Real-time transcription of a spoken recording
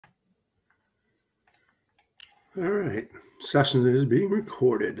All right, session is being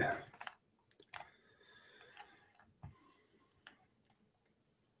recorded.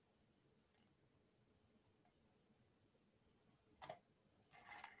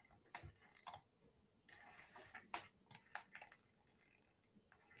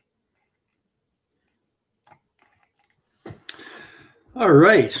 All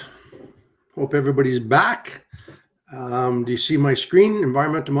right, hope everybody's back. Do you see my screen,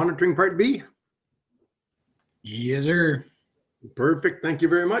 Environmental Monitoring Part B? Yes, sir. Perfect, thank you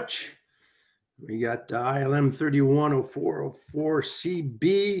very much. We got ILM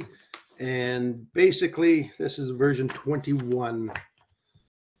 310404CB, and basically this is version 21.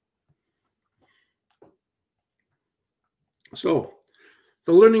 So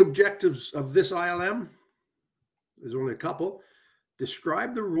the learning objectives of this ILM, there's only a couple.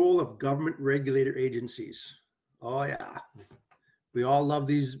 Describe the role of government regulator agencies. Oh yeah, we all love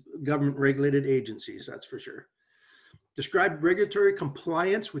these government regulated agencies, that's for sure. Describe regulatory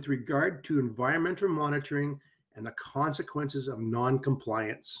compliance with regard to environmental monitoring and the consequences of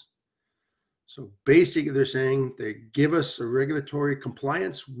non-compliance. So basically they're saying they give us a regulatory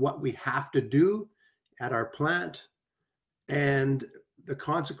compliance, what we have to do at our plant, and the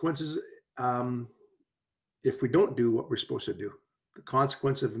consequences if we don't do what we're supposed to do, the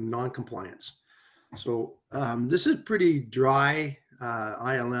consequence of non-compliance. So this is pretty dry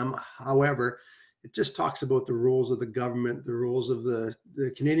ILM. However, it just talks about the roles of the government, the roles of the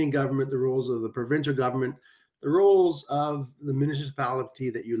Canadian government, the roles of the provincial government, the roles of the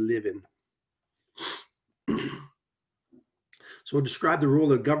municipality that you live in. So describe the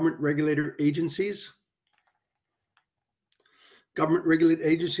role of government regulator agencies. Government regulated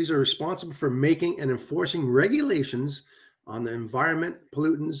agencies are responsible for making and enforcing regulations on the environment,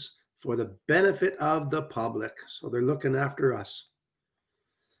 pollutants, for the benefit of the public. So they're looking after us.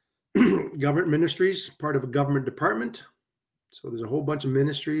 Government ministries, part of a government department. So there's a whole bunch of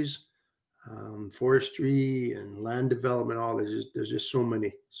ministries, forestry and land development, all there's just so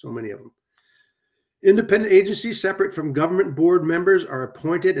many of them. Independent agencies separate from government board members are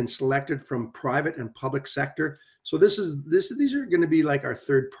appointed and selected from private and public sector. So these are going to be like our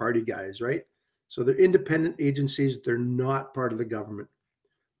third party guys, right? So they're independent agencies. They're not part of the government,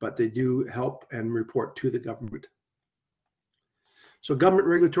 but they do help and report to the government. So government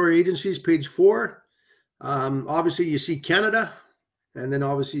regulatory agencies, page 4. Obviously you see Canada, and then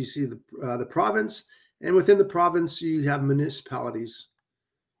obviously you see the province, and within the province you have municipalities.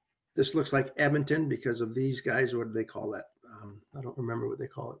 This looks like Edmonton because of these guys. What do they call that? I don't remember what they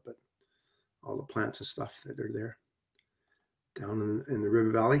call it, but all the plants and stuff that are there down in the River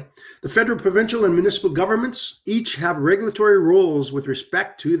Valley. The federal, provincial, and municipal governments each have regulatory roles with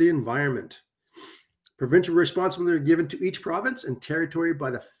respect to the environment. Provincial responsibility are given to each province and territory by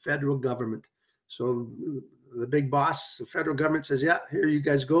the federal government. So the big boss, the federal government says, yeah, here you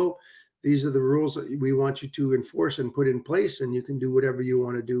guys go. These are the rules that we want you to enforce and put in place, and you can do whatever you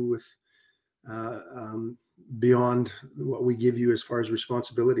want to do with beyond what we give you as far as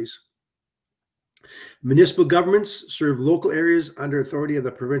responsibilities. Municipal governments serve local areas under authority of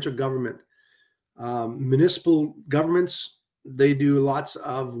the provincial government. Municipal governments, they do lots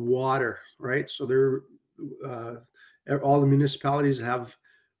of water, right? So they're all the municipalities have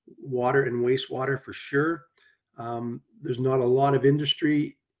water and wastewater for sure. There's not a lot of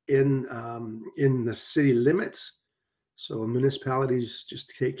industry in the city limits, so municipalities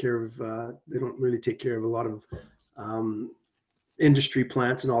just take care of. They don't really take care of a lot of industry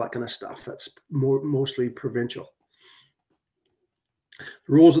plants and all that kind of stuff. That's mostly provincial.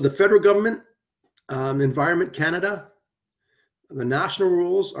 The rules of the federal government, Environment Canada. The national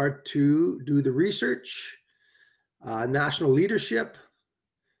rules are to do the research, national leadership.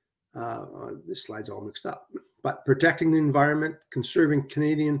 This slide's all mixed up, but protecting the environment, conserving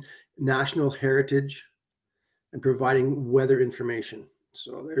Canadian national heritage, and providing weather information.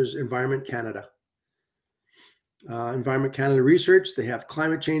 So there's Environment Canada. Environment Canada research, they have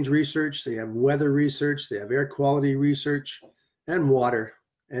climate change research, they have weather research, they have air quality research, and water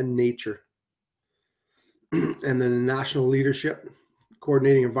and nature. And then national leadership,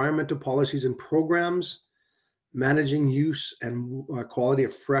 coordinating environmental policies and programs, managing use and quality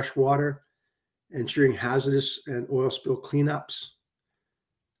of fresh water, ensuring hazardous and oil spill cleanups.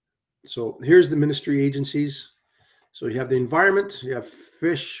 So here's the ministry agencies. So you have the environment, you have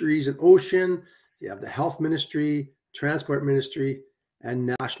fisheries and ocean, you have the health ministry, transport ministry,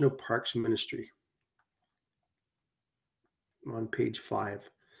 and national parks ministry on page 5.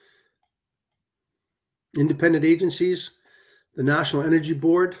 Independent agencies, the National Energy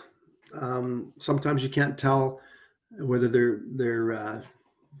Board. Sometimes you can't tell whether they're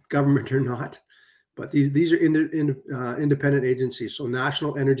government or not, But these are independent agencies. So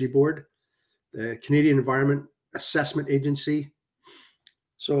National Energy Board, the Canadian Environment Assessment Agency.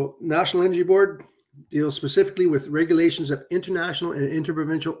 So National Energy Board deals specifically with regulations of international and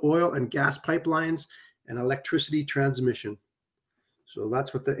interprovincial oil and gas pipelines and electricity transmission. So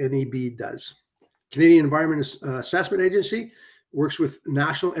that's what the NEB does. Canadian Environment Assessment Agency works with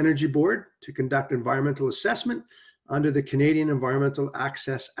National Energy Board to conduct environmental assessment under the Canadian Environmental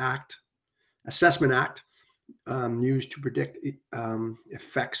Assessment Act, used to predict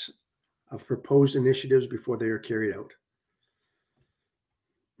effects of proposed initiatives before they are carried out.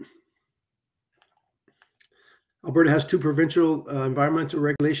 Alberta has two provincial environmental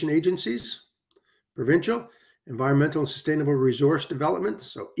regulation agencies: provincial Environmental and Sustainable Resource Development,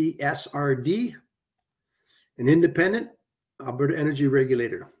 so ESRD, and independent Alberta Energy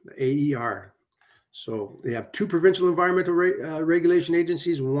Regulator, the AER. So they have two provincial environmental regulation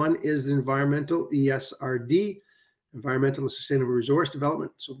agencies. One is the environmental, ESRD, Environmental and Sustainable Resource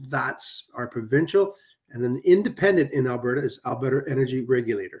Development. So that's our provincial. And then the independent in Alberta is Alberta Energy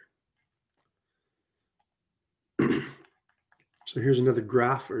Regulator. So here's another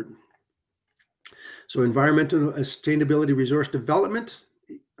graph. So Environmental and Sustainability Resource Development,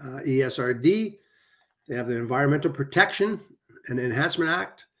 ESRD. They have the Environmental Protection and Enhancement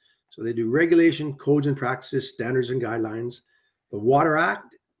Act. So they do regulation, codes and practices, standards and guidelines. The Water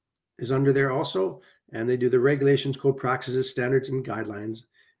Act is under there also, and they do the regulations, code practices, standards and guidelines.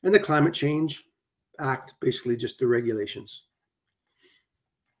 And the Climate Change Act, basically just the regulations.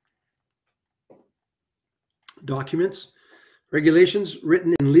 Documents. Regulations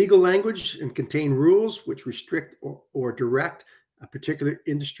written in legal language and contain rules which restrict or direct a particular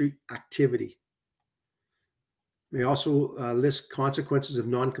industry activity. May also list consequences of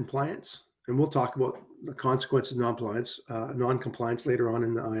non-compliance, and we'll talk about the consequences of non-compliance later on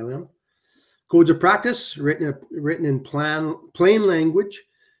in the ILM. Codes of practice written in plain language,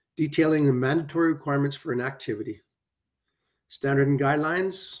 detailing the mandatory requirements for an activity. Standard and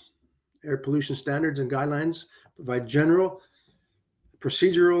guidelines, air pollution standards and guidelines provide general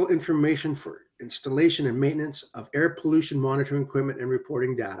procedural information for installation and maintenance of air pollution monitoring equipment and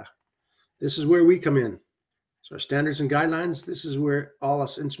reporting data. This is where we come in. So our standards and guidelines, this is where all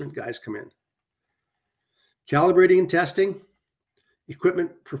us instrument guys come in. Calibrating and testing,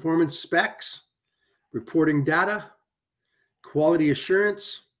 equipment performance specs, reporting data, quality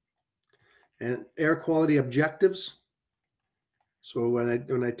assurance, and air quality objectives. So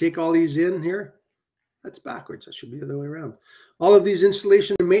when I take all these in here, that's backwards. That should be the other way around. All of these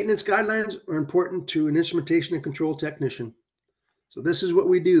installation and maintenance guidelines are important to an instrumentation and control technician. So this is what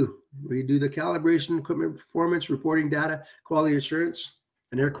we do. We do the calibration, equipment performance, reporting data, quality assurance,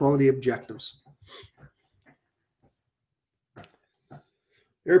 and air quality objectives.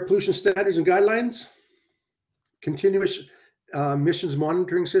 Air pollution standards and guidelines, continuous emissions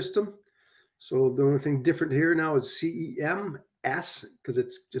monitoring system. So the only thing different here now is CEMS, because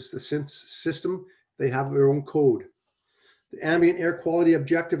it's just the system. They have their own code. The ambient air quality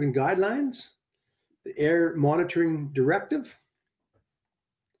objective and guidelines, the air monitoring directive.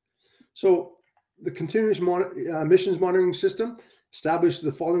 So the continuous emissions monitoring system establishes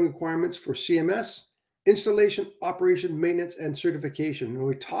the following requirements for CMS: installation, operation, maintenance, and certification. When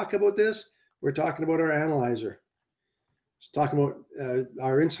we talk about this, we're talking about our analyzer. It's talking about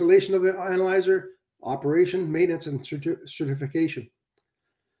our installation of the analyzer, operation, maintenance, and certification.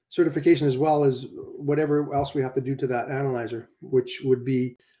 Certification, as well as whatever else we have to do to that analyzer, which would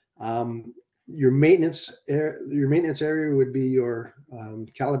be your maintenance area would be your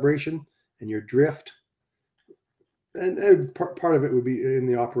calibration and your drift, and part of it would be in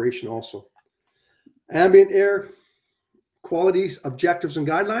the operation also. Ambient air quality objectives and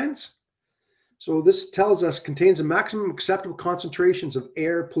guidelines. So this tells us contains the maximum acceptable concentrations of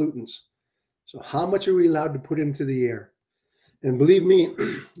air pollutants. So how much are we allowed to put into the air? And believe me,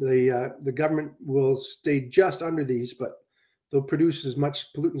 the government will stay just under these, but they'll produce as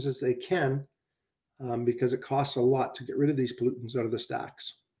much pollutants as they can because it costs a lot to get rid of these pollutants out of the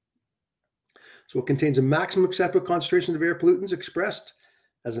stacks. So it contains a maximum acceptable concentration of air pollutants expressed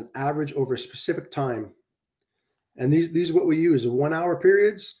as an average over a specific time. And these are what we use: 1 hour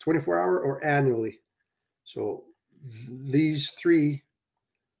periods, 24-hour, or annually. So these three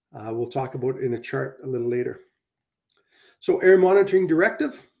we'll talk about in a chart a little later. So air monitoring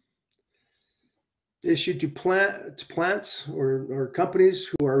directive issued to plants or companies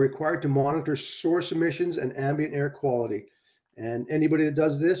who are required to monitor source emissions and ambient air quality. And anybody that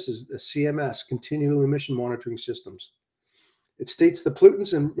does this is the CMS, Continual Emission Monitoring Systems. It states the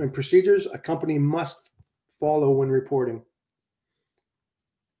pollutants and procedures a company must follow when reporting.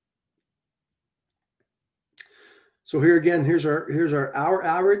 So here again, here's our hour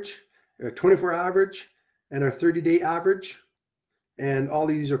average, our 24 average, and our 30-day average. And all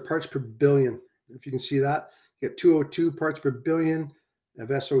these are parts per billion. If you can see that, you get 202 parts per billion of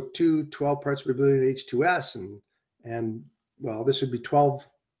SO2, 12 parts per billion H2S, and well, this would be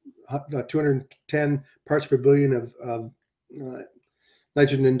 210 parts per billion of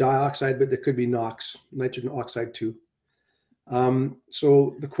nitrogen dioxide, but there could be NOx, nitrogen oxide too.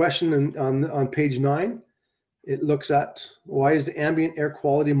 So the question on page 9, it looks at why is the ambient air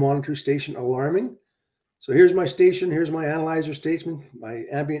quality monitoring station alarming? So here's my station, here's my analyzer station, my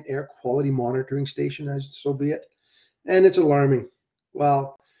ambient air quality monitoring station, as so be it, and it's alarming.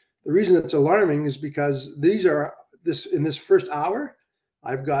 Well, the reason it's alarming is because in this first hour,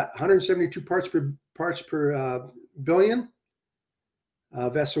 I've got 172 parts per billion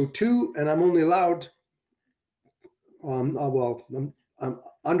of SO2, and I'm only allowed, I'm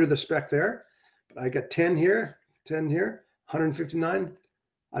under the spec there, but I got 10 here, 159.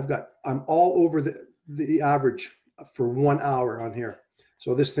 I'm all over the average for 1 hour on here.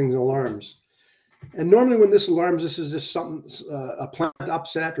 So this thing alarms. And normally when this alarms, this is just something, a plant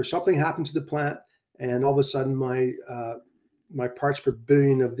upset or something happened to the plant, and all of a sudden my parts per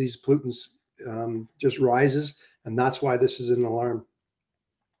billion of these pollutants just rises, and that's why this is an alarm.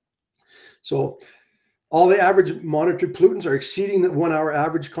 So all the average monitored pollutants are exceeding the 1 hour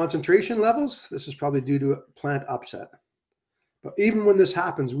average concentration levels. This is probably due to a plant upset. But even when this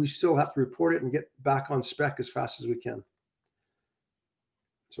happens, we still have to report it and get back on spec as fast as we can.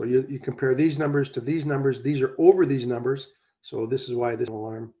 So you compare these numbers to these numbers. These are over these numbers. So this is why this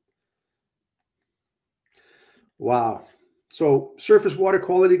alarm. Wow. So surface water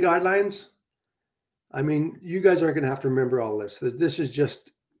quality guidelines. I mean, you guys aren't going to have to remember all this. This is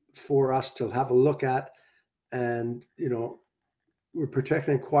just for us to have a look at. And, you know, we're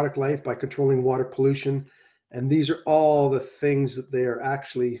protecting aquatic life by controlling water pollution. And these are all the things that they are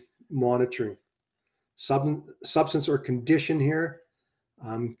actually monitoring. Substance or condition here,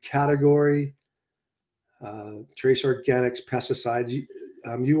 category, trace organics, pesticides.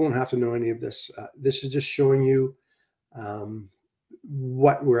 You won't have to know any of this. This is just showing you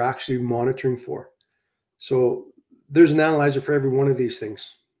what we're actually monitoring for. So there's an analyzer for every one of these things.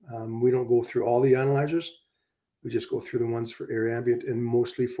 We don't go through all the analyzers. We just go through the ones for air ambient and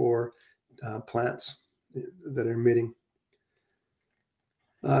mostly for plants that are emitting.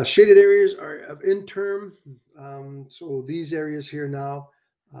 Shaded areas are of interim. So these areas here now,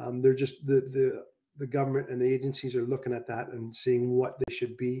 they're just the government and the agencies are looking at that and seeing what they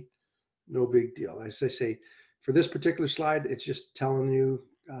should be. No big deal. As I say, for this particular slide, it's just telling you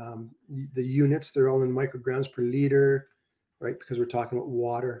the units. They're all in micrograms per liter, right? Because we're talking about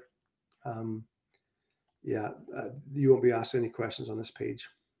water. You won't be asked any questions on this page.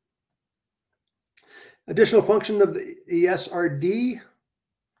 Additional function of the ESRD.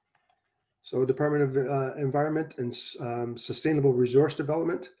 So Department of Environment and Sustainable Resource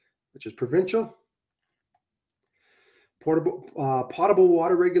Development, which is provincial. Potable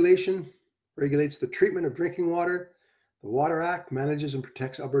water regulation regulates the treatment of drinking water. The Water Act manages and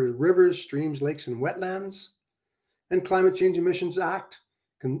protects Alberta's rivers, streams, lakes, and wetlands. And Climate Change Emissions Act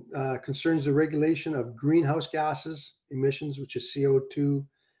concerns the regulation of greenhouse gases emissions, which is CO2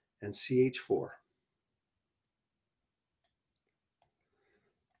 and CH4.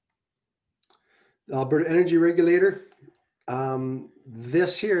 The Alberta Energy Regulator.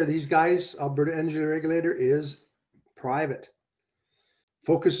 This here, these guys, Alberta Energy Regulator is private.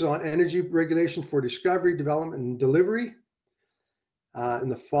 Focuses on energy regulation for discovery, development, and delivery. In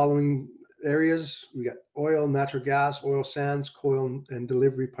the following areas, we got oil, natural gas, oil sands, coal, and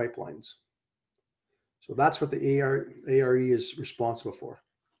delivery pipelines. So that's what the ARE is responsible for.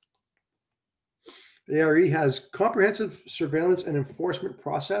 The ARE has comprehensive surveillance and enforcement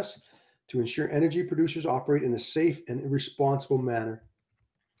process to ensure energy producers operate in a safe and responsible manner.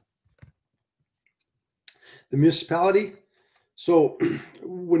 The municipality. So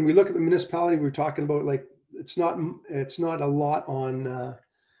when we look at the municipality, we're talking about like it's not a lot on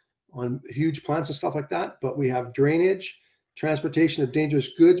huge plants and stuff like that, but we have drainage, transportation of dangerous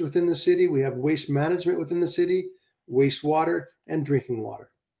goods within the city. We have waste management within the city, wastewater, and drinking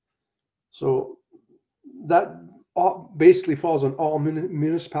water. So that basically falls on all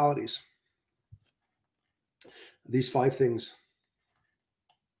municipalities. These 5 things.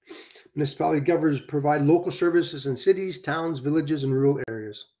 Municipality governors provide local services in cities, towns, villages, and rural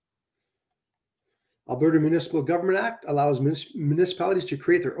areas. Alberta Municipal Government Act allows municipalities to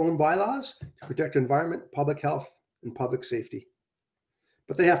create their own bylaws to protect environment, public health, and public safety.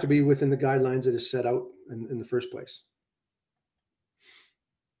 But they have to be within the guidelines that is set out in the first place.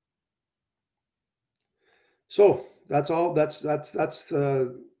 So That's all. That's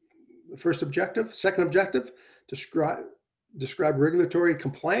the first objective. Second objective, describe regulatory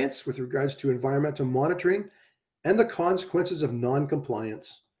compliance with regards to environmental monitoring and the consequences of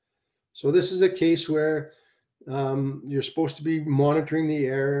non-compliance. So this is a case where you're supposed to be monitoring the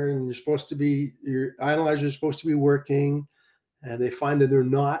air, and your analyzers are supposed to be working, and they find that they're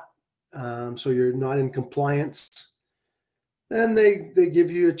not, so you're not in compliance. Then they give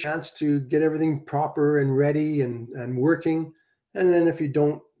you a chance to get everything proper and ready and working. And then if you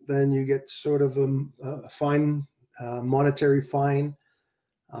don't, then you get sort of a fine, monetary fine.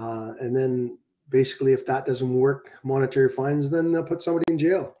 And then basically, if that doesn't work, monetary fines, then they'll put somebody in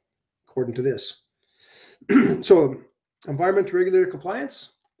jail, according to this. So environmental regulator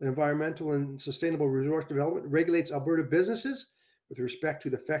compliance, the Environmental and Sustainable Resource Development regulates Alberta businesses with respect to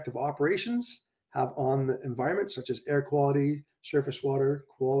the effect of operations have on the environment, such as air quality, surface water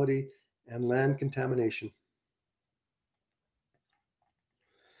quality, and land contamination.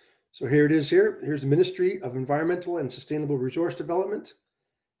 So here it is here. Here's the Ministry of Environmental and Sustainable Resource Development,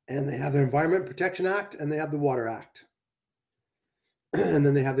 and they have the Environment Protection Act, and they have the Water Act. And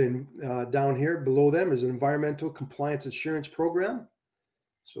then they have the, down here below them is an Environmental Compliance Assurance Program.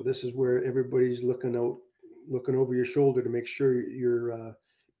 So this is where everybody's looking over your shoulder to make sure you're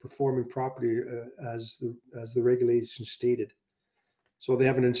performing properly as the regulations stated. So they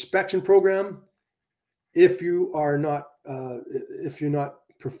have an inspection program. If you're not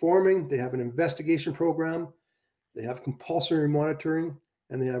performing, they have an investigation program. They have compulsory monitoring,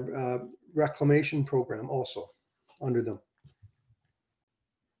 and they have a reclamation program also under them.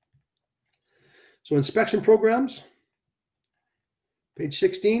 So inspection programs, page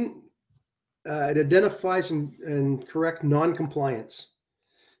 16, it identifies and correct non-compliance.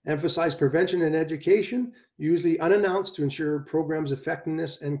 Emphasize prevention and education, usually unannounced, to ensure programs'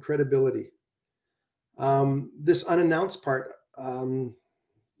 effectiveness and credibility. This unannounced part,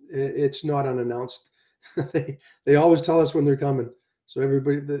 it's not unannounced. They always tell us when they're coming. So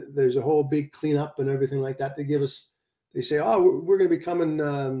everybody, there's a whole big cleanup and everything like that. They say, oh, we're going to be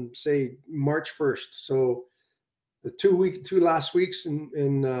coming, say March 1st. So the two last weeks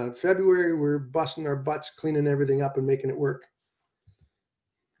in February, we're busting our butts, cleaning everything up and making it work.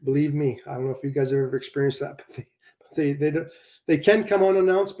 Believe me, I don't know if you guys have ever experienced that, but they can come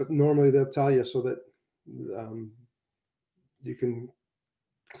unannounced, but normally they'll tell you so that you can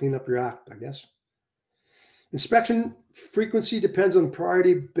clean up your act, I guess. Inspection frequency depends on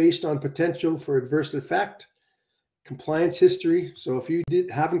priority based on potential for adverse effect. Compliance history. So if you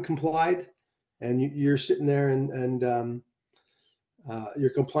haven't complied and you're sitting there and your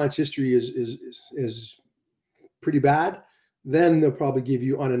compliance history is pretty bad, then they'll probably give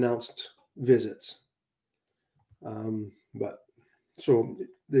you unannounced visits. But so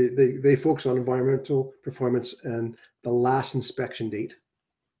they focus on environmental performance and the last inspection date.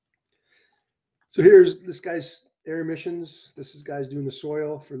 So here's this guy's air emissions. This guy's doing the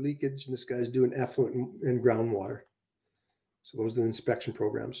soil for leakage, and this guy's doing effluent and groundwater. So those are the inspection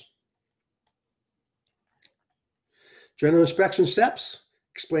programs. General inspection steps,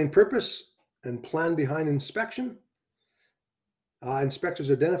 explain purpose and plan behind inspection.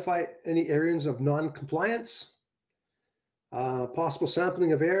 Inspectors identify any areas of non-compliance, possible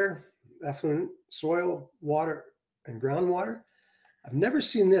sampling of air, effluent, soil, water, and groundwater. I've never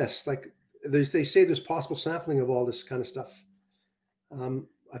seen this. Like they say there's possible sampling of all this kind of stuff.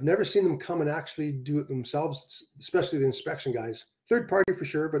 I've never seen them come and actually do it themselves, especially the inspection guys. Third party for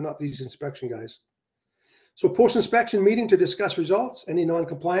sure, but not these inspection guys. So post-inspection meeting to discuss results, any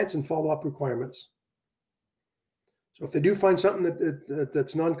non-compliance, and follow-up requirements. So if they do find something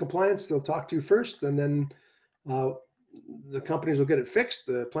that's non-compliance, they'll talk to you first, and then the companies will get it fixed,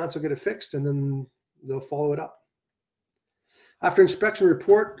 the plants will get it fixed, and then they'll follow it up. After inspection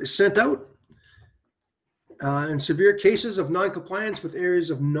report is sent out, in severe cases of non-compliance with areas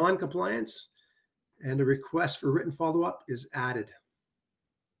of non-compliance, and a request for written follow-up is added.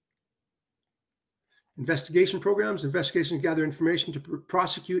 Investigation programs. Investigations gather information to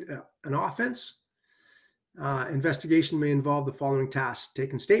prosecute an offense. Investigation may involve the following tasks: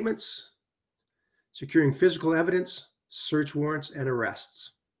 taking statements, securing physical evidence, search warrants, and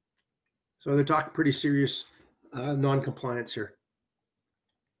arrests. So they're talking pretty serious non-compliance here.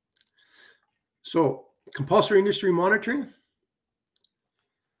 So compulsory industry monitoring.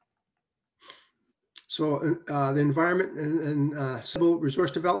 So the environment and civil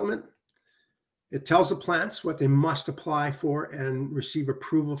resource development, it tells the plants what they must apply for and receive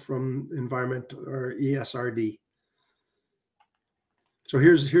approval from environmental or ESRD. So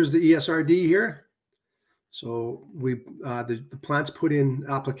here's the ESRD here. So the plants put in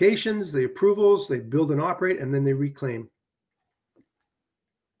applications, the approvals, they build and operate, and then they reclaim.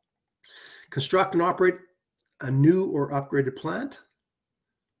 Construct and operate a new or upgraded plant.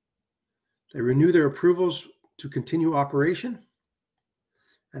 They renew their approvals to continue operation,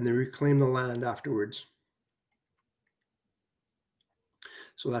 and they reclaim the land afterwards.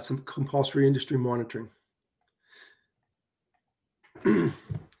 So that's some compulsory industry monitoring.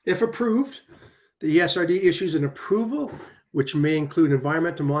 If approved, the ESRD issues an approval, which may include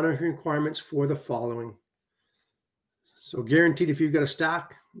environmental monitoring requirements for the following. So guaranteed, if you've got a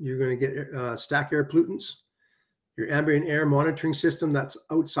stack, you're going to get stack air pollutants, your ambient air monitoring system that's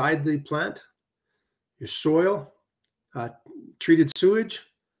outside the plant, your soil, treated sewage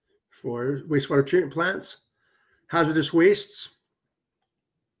for wastewater treatment plants, hazardous wastes,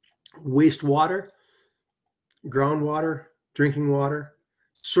 wastewater, groundwater, drinking water,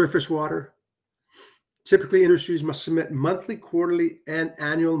 surface water. Typically, industries must submit monthly, quarterly, and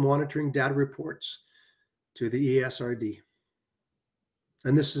annual monitoring data reports to the ESRD.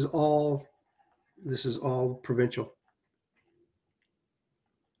 And this is all provincial.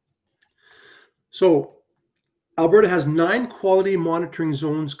 So Alberta has 9 quality monitoring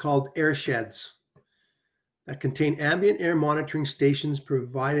zones called air sheds that contain ambient air monitoring stations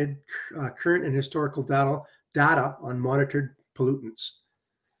provided current and historical data on monitored pollutants.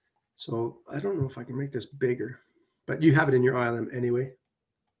 So I don't know if I can make this bigger, but you have it in your ILM anyway.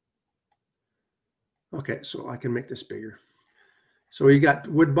 Okay, so I can make this bigger. So you got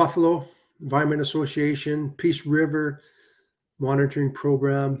Wood Buffalo Environment Association, Peace River Monitoring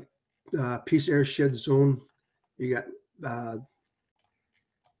Program, Peace Airshed Zone. You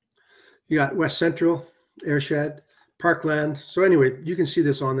got West Central Airshed, Parkland. So anyway, you can see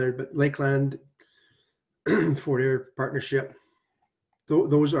this on there, but Lakeland, Fort Air Partnership.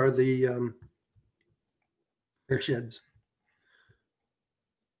 Those are the airsheds.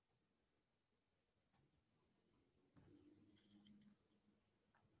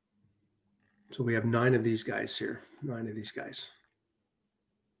 So we have 9 of these guys here, 9 of these guys.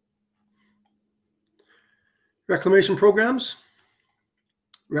 Reclamation programs.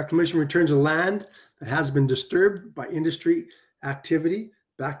 Reclamation returns a land that has been disturbed by industry activity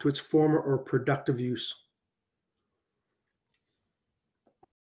back to its former or productive use.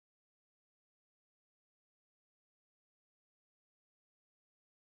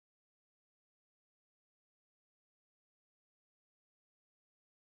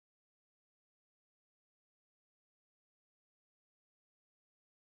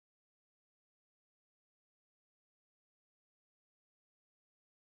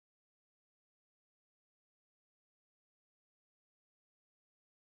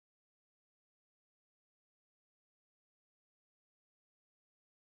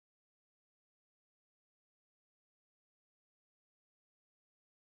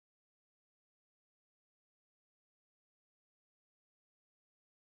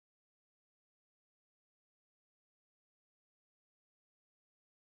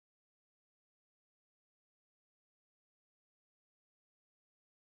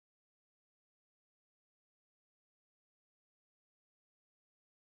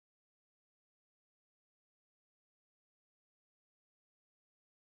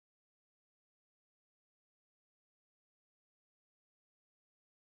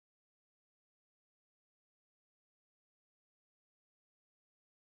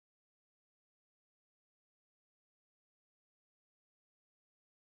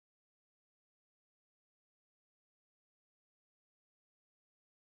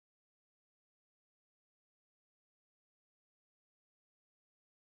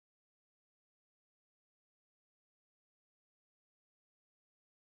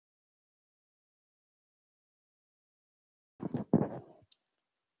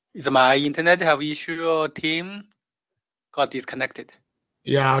 Is my internet have issue or team got disconnected?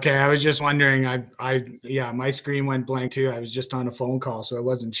 Yeah, okay. I was just wondering. Yeah, my screen went blank too. I was just on a phone call, so I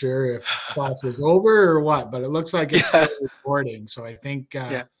wasn't sure if class was over or what. But it looks like it's still recording. So I think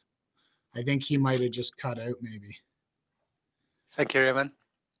I think he might have just cut out maybe. Thank you, Raymond.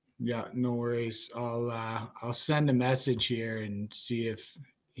 Yeah, no worries. I'll send a message here and see if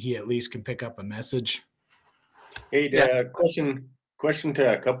he at least can pick up a message. Hey, question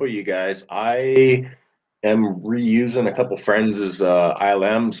to a couple of you guys. I am reusing a couple friends'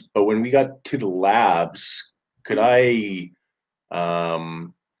 ILMs, but when we got to the labs, could I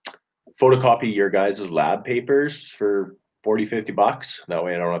photocopy your guys' lab papers for $40-50? That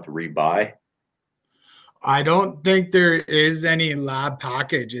way I don't have to rebuy. I don't think there is any lab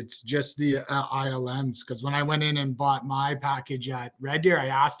package. It's just the ILMs. Because when I went in and bought my package at Red Deer, I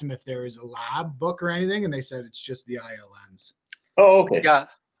asked them if there was a lab book or anything, and they said it's just the ILMs. Oh, okay. Yeah,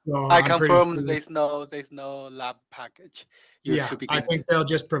 So I I'm pretty confirm sure that- there's no lab package. You yeah, should be I good. think they'll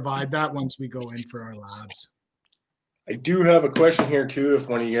just provide that once we go in for our labs. I do have a question here too, if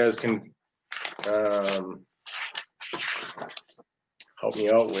one of you guys can help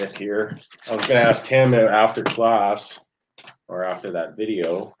me out with here. I was gonna ask Tim after class or after that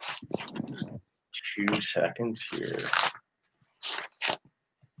video. 2 seconds here.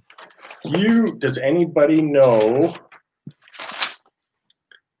 Does anybody know?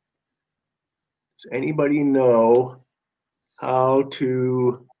 Does anybody know how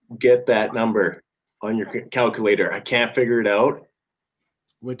to get that number on your calculator? I can't figure it out.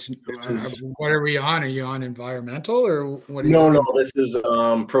 Which is- what are we on? Are you on environmental or what? Are No, you no, on? this is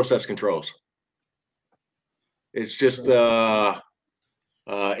process controls. It's just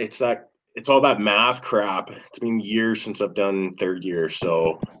it's all that math crap. It's been years since I've done third year,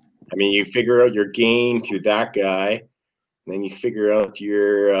 so I mean, you figure out your gain through that guy, and then you figure out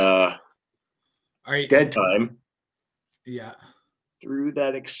your Are you, dead time yeah. through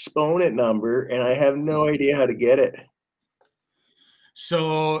that exponent number, and I have no idea how to get it.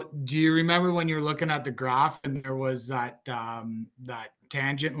 So do you remember when you were looking at the graph and there was that that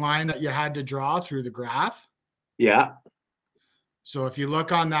tangent line that you had to draw through the graph? Yeah, So if you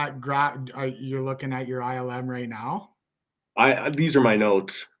look on that graph, you're looking at your ILM right now. these are my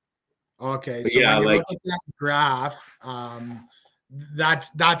notes. Okay, But so yeah, when you like- look at that graph,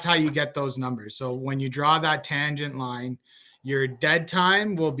 that's how you get those numbers. So when you draw that tangent line, your dead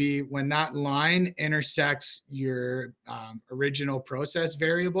time will be when that line intersects your original process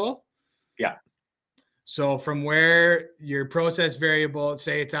variable. Yeah. So from where your process variable,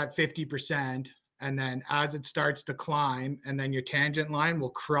 say it's at 50%, and then as it starts to climb, and then your tangent line will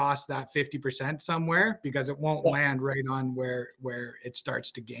cross that 50% somewhere because it won't land right on where it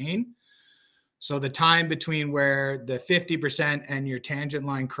starts to gain. So the time between where the 50% and your tangent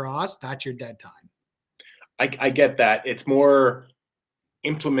line cross, that's your dead time. I get that. It's more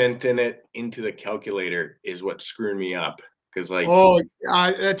implementing it into the calculator is what's screwing me up. Because like,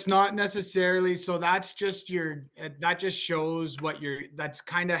 It's not necessarily. So that's just that just shows that's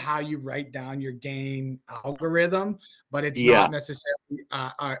kind of how you write down your gain algorithm, but it's not necessarily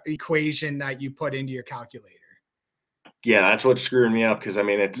an equation that you put into your calculator. yeah, that's what's screwing me up. Because I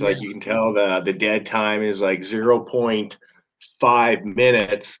mean, it's like you can tell the dead time is like 0.5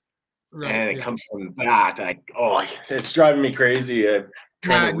 minutes. Right, and it comes from that. It's driving me crazy.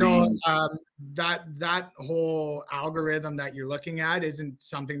 That whole algorithm that you're looking at isn't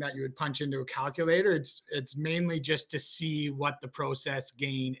something that you would punch into a calculator. It's mainly just to see what the process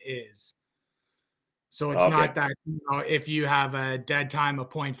gain is. So it's not that, if you have a dead time of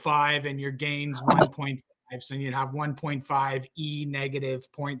 0.5 and your gain's 1.5, so you'd have 1.5 e negative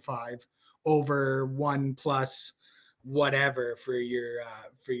 0.5 over 1 plus whatever for your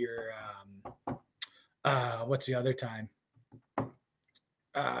what's the other time?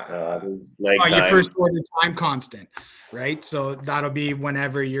 Your first order time constant, right? So that'll be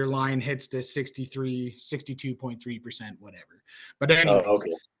whenever your line hits the 62.3%, whatever. But anyways,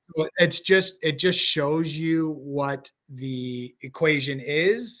 so it just shows you what the equation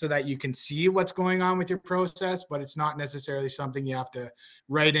is so that you can see what's going on with your process, but it's not necessarily something you have to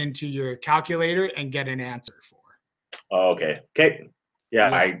write into your calculator and get an answer for. Okay.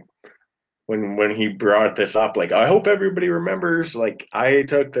 Yeah. When he brought this up, like, I hope everybody remembers, like, I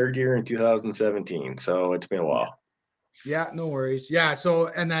took third year in 2017, so it's been a while. Yeah, no worries. Yeah, so,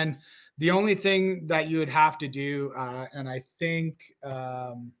 and then the only thing that you would have to do, and I think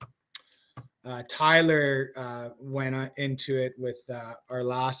Tyler went into it with our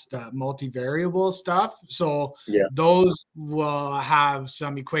last multivariable stuff. So those will have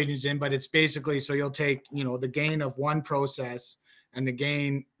some equations in, but it's basically, so you'll take, the gain of one process and the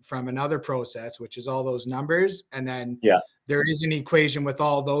gain from another process, which is all those numbers. And then there is an equation with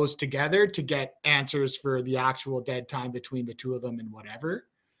all those together to get answers for the actual dead time between the two of them and whatever.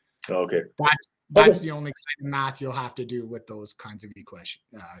 Okay. That's the only kind of math you'll have to do with those kinds of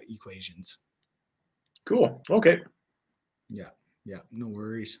equations. Cool. Okay. Yeah. No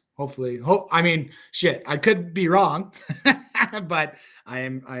worries. Hopefully, I could be wrong, but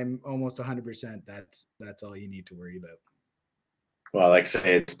I'm almost 100%. That's all you need to worry about. Well, like I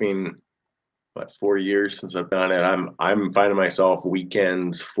say, it's been 4 years since I've done it. I'm finding myself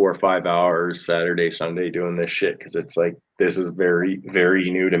weekends 4 or 5 hours, Saturday, Sunday doing this shit because it's like this is very, very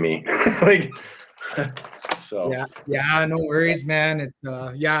new to me. So Yeah, no worries, man.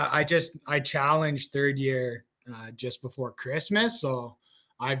 It's yeah, I challenged third year just before Christmas, so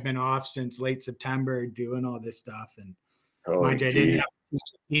I've been off since late September doing all this stuff. And oh mind you, I didn't geez. have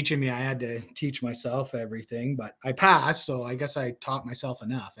teachers teaching me. I had to teach myself everything, but I passed, so I guess I taught myself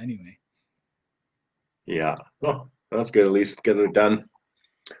enough anyway. Yeah. Oh, that's good. At least get it done.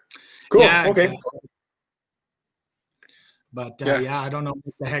 Cool. Yeah, Okay. exactly. But Yeah. yeah, I don't know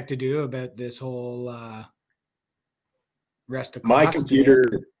what the heck to do about this whole rest of My class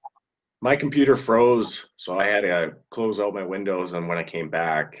today. computer froze, so I had to close out my windows. And when I came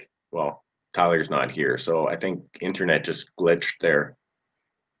back, well, Tyler's not here, so I think internet just glitched there.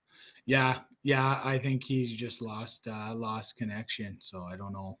 Yeah, I think he's just lost connection, so I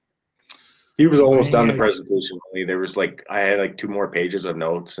don't know. He was But almost done the anyway, presentation. There was I had like 2 more pages of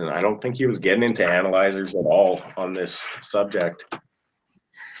notes, and I don't think he was getting into analyzers at all on this subject.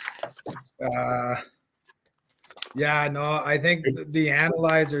 uh, yeah, no, I think the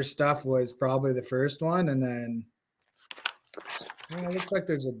analyzer stuff was probably the first one, and then it looks like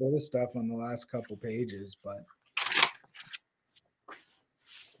there's a bit of stuff on the last couple pages, but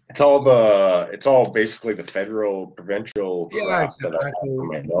It's all basically the federal provincial yeah, crap it's that I have exactly for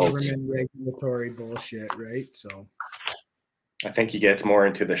my notes. government regulatory bullshit, right? So I think he gets more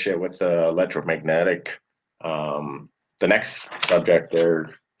into the shit with the electromagnetic. The next subject,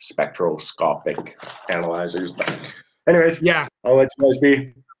 they're spectroscopic analyzers. But anyways, yeah, I'll let you guys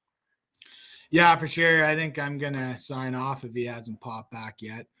be. yeah, for sure. I think I'm gonna sign off if he hasn't popped back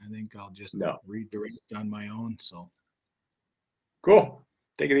yet. I think I'll just No. read the rest on my own. So Cool.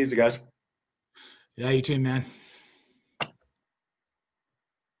 Take it easy, guys. yeah, you too, man.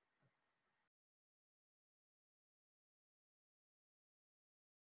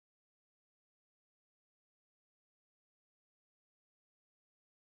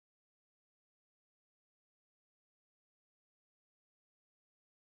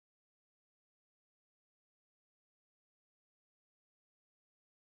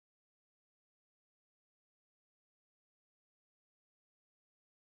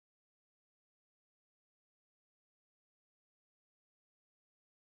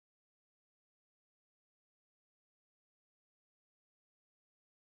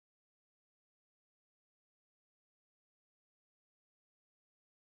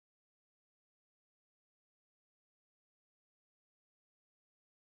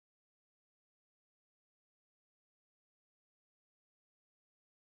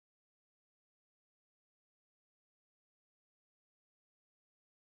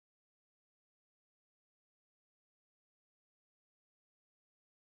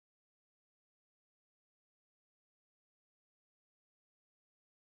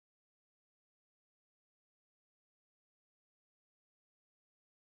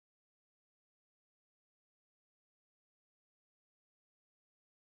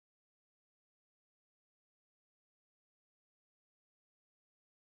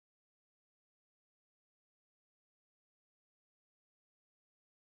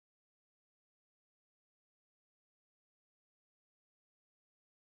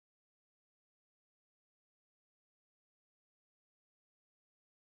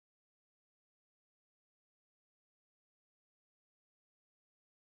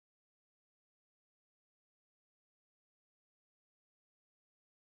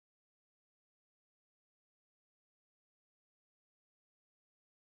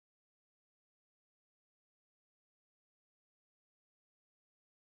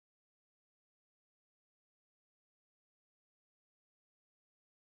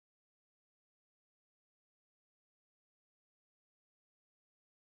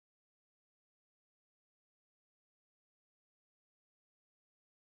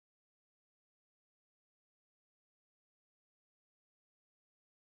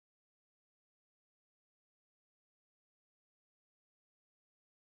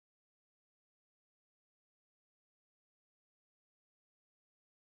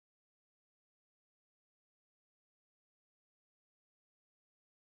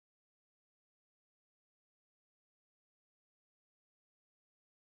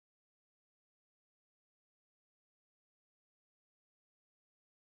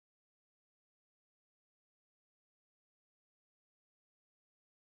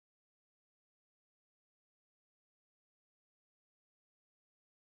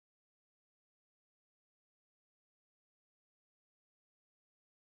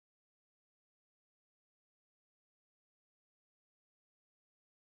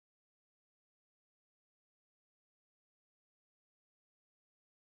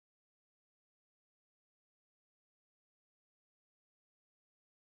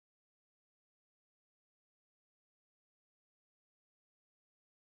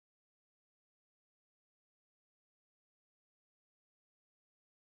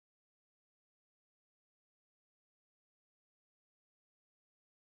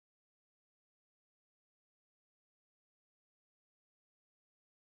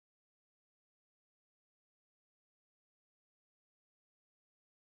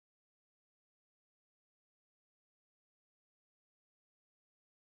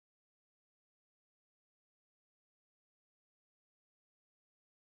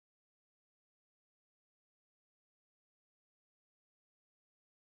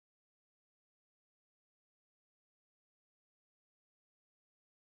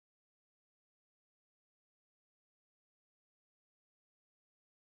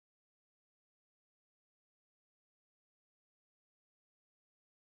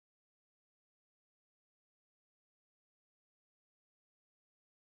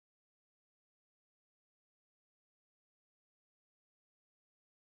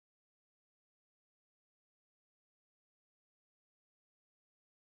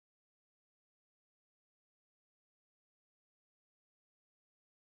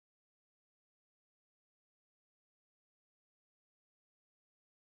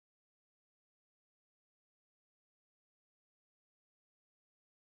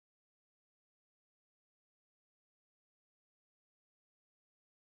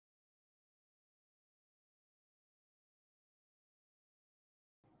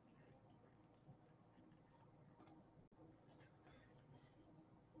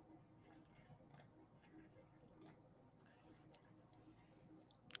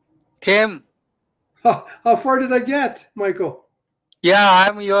 Tim. How far did I get, Michael? Yeah,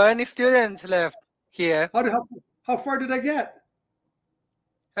 I'm your only student left here. How far did I get?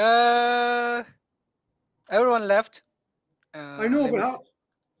 Everyone left. I know, Let but me how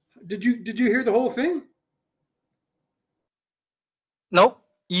did you hear the whole thing? Nope.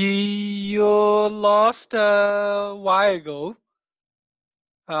 You lost a while ago.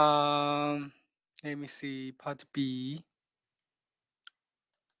 Let me see, part B.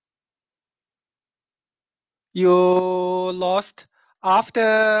 You lost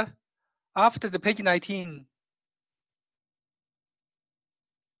after the page 19.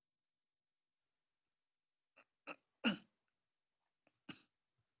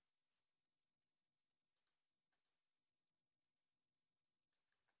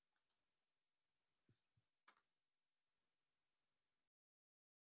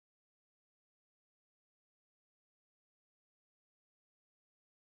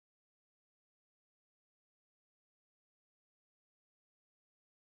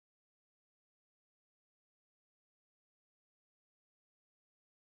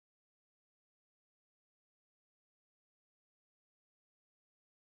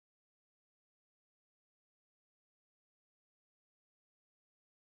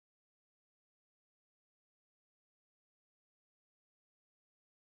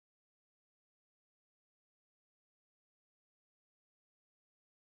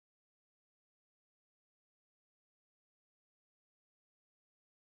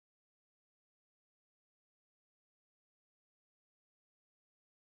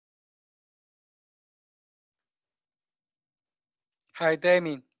 Hi,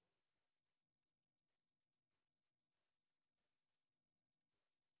 Damien.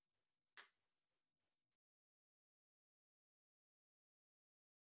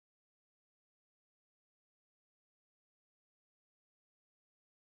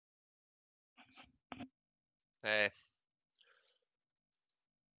 Hey,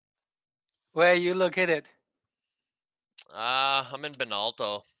 Where are you located? I'm in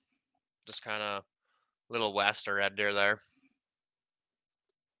Benalto, just kind of little west of Red Deer there.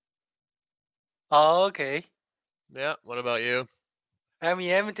 Oh, okay. Yeah, what about you? I'm in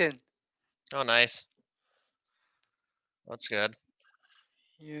Edmonton. Oh, nice. That's good.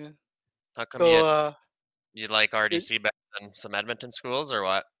 Yeah. How come So, you like it, RDC better than some Edmonton schools or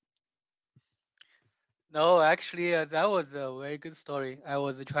what? no, actually, that was a very good story. I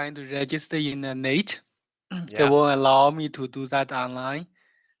was trying to register in the NATE. They Yeah. won't allow me to do that online,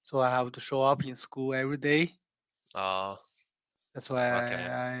 so I have to show up in school every day. Oh, That's why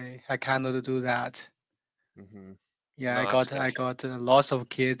okay. I cannot do that. Mm-hmm. Yeah, No, that's I good. got lots of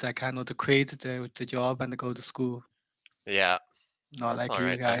kids. I cannot quit the job and go to school. Yeah, Not that's like all you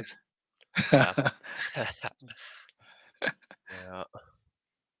right then. guys. Yeah. Yeah.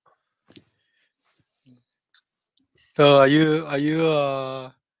 So are you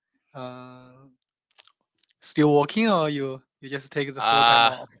still working, or you just take the full time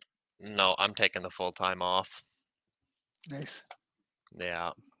off? No, I'm taking the full time off. Nice.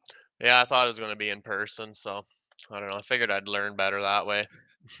 Yeah. Yeah, I thought it was going to be in person, so I don't know. I figured I'd learn better that way.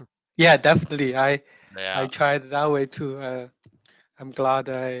 Yeah, definitely. I Yeah. tried that way too. I'm glad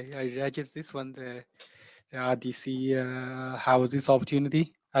I registered this one. The RDC have this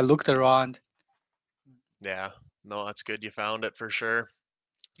opportunity. I looked around. Yeah. No, that's good. You found it for sure.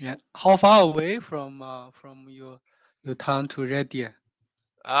 Yeah. How far away from your town to Red Deer?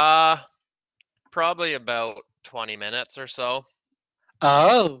 Probably about 20 minutes or so.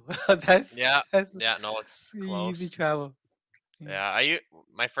 Oh, that's Yeah. that's Yeah, no, it's easy close. travel. Yeah,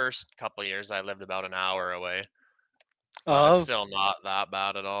 my first couple years I lived about an hour away, but it's Oh, still not that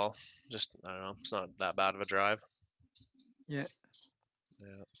bad at all. Just I don't know, it's not that bad of a drive. yeah.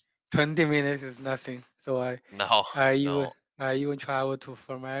 Yeah. 20 minutes is nothing. So No, I even no. I even travel to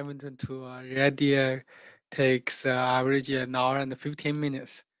from Edmonton to Red Deer takes average an hour and 15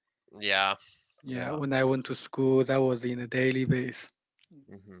 minutes. Yeah. Yeah, Yeah. when I went to school, that was in a daily base.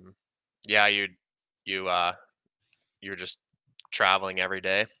 Yeah, you're just traveling every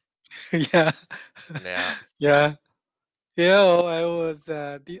day. Yeah, Yeah. yeah, yeah. I was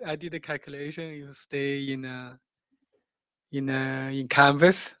I did the calculation. You stay in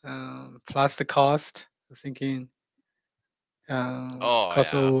Canvas plus the cost. I was thinking Oh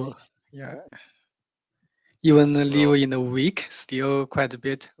cost yeah. of yeah. Even That's a little. live in a week, still quite a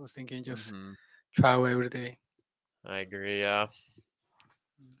bit. I was thinking just travel every day. I agree, yeah.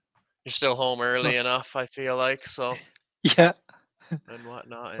 You're still home early Oh, enough, I feel like, so yeah. and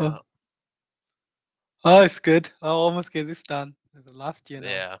whatnot, Oh, yeah. oh, it's good. I almost get this done. It's the last year now.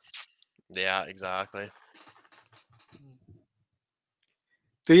 Yeah. Yeah, exactly.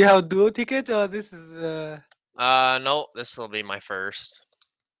 Do you have dual ticket or this is No, this will be my first.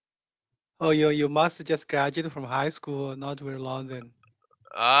 oh you must just graduate from high school not very long then.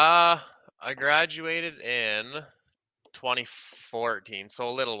 I graduated in 2014, so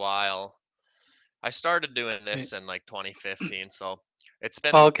a little while. I started doing this in like 2015, so it's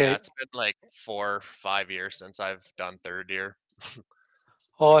been Okay. it's been like 4 or 5 years since I've done third year.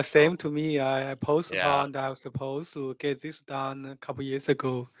 Oh, So same to me. I yeah, postponed. I was supposed to get this done a couple years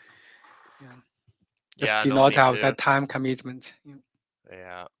ago. Yeah. Just yeah, did no, not me have too. that time commitment.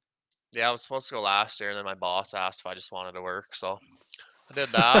 Yeah, yeah, I was supposed to go last year, and then my boss asked if I just wanted to work, so I did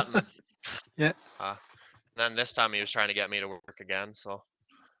that, and Yeah, then this time he was trying to get me to work again, so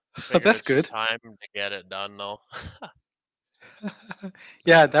figured that's it's just good. time to get it done, though.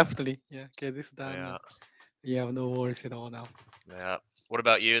 Yeah, definitely. Yeah, get this done. Yeah, Yeah, no worries at all now. yeah. What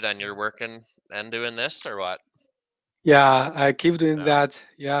about you then? You're working and doing this, or what? Yeah, I keep doing Yeah, that.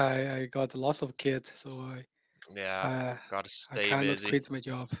 Yeah, I got lots of kids, so yeah. Gotta I stay cannot busy. quit my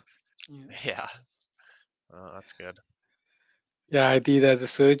job. Yeah, Yeah, that's good. yeah, I did the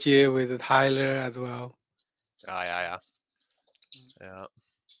surgery with Tyler as well. Oh, yeah, yeah.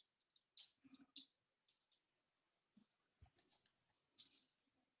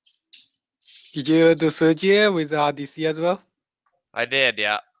 Did you do surgery with RDC as well? I did,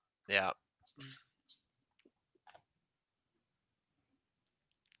 yeah. Yeah.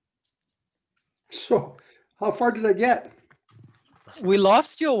 So how far did I get? We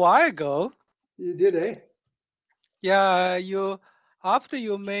lost you a while ago. You did, eh? Yeah, you after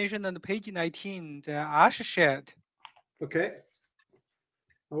you mentioned on page 19 the ash shed. Okay.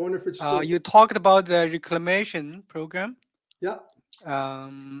 I wonder if it's still, You talked about the reclamation program. yeah,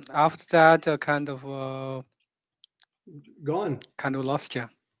 After that, kind of gone. lost you.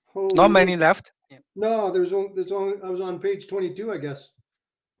 Holy Not moly. many left. Yeah. No, there's only, I was on page 22, I guess.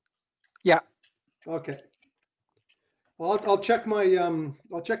 Yeah. Okay. I'll check my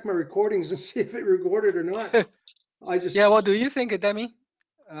recordings and see if it recorded or not. I just, Yeah. What do you think, Demi?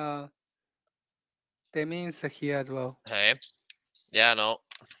 Demi is here as well. Hey. Yeah, no.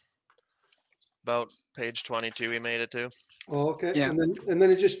 About page 22 we made it to. oh, okay. Yeah. And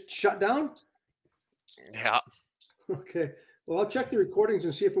then it just shut down? Yeah. Okay. Well, I'll check the recordings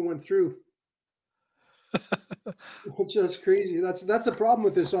and see if it went through. Which is crazy. That's the problem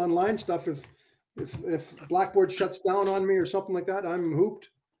with this online stuff. If Blackboard shuts down on me or something like that, I'm hooped.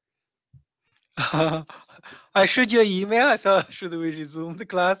 I showed you an email. I thought, should we resume the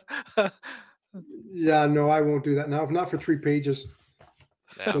class? Yeah, no, I won't do that now. Not for 3 pages.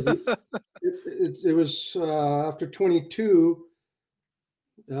 Yeah. 'Cause it was after 22.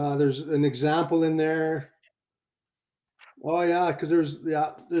 There's an example in there. Oh yeah, because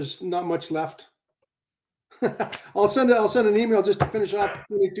there's not much left. I'll send an email just to finish off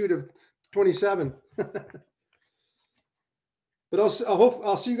 22 to 27. But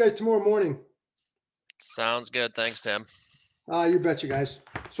I'll see you guys tomorrow morning. Sounds good. Thanks, Tim. You bet you guys.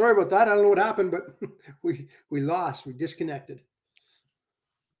 Sorry about that. I don't know what happened, but we lost. We disconnected.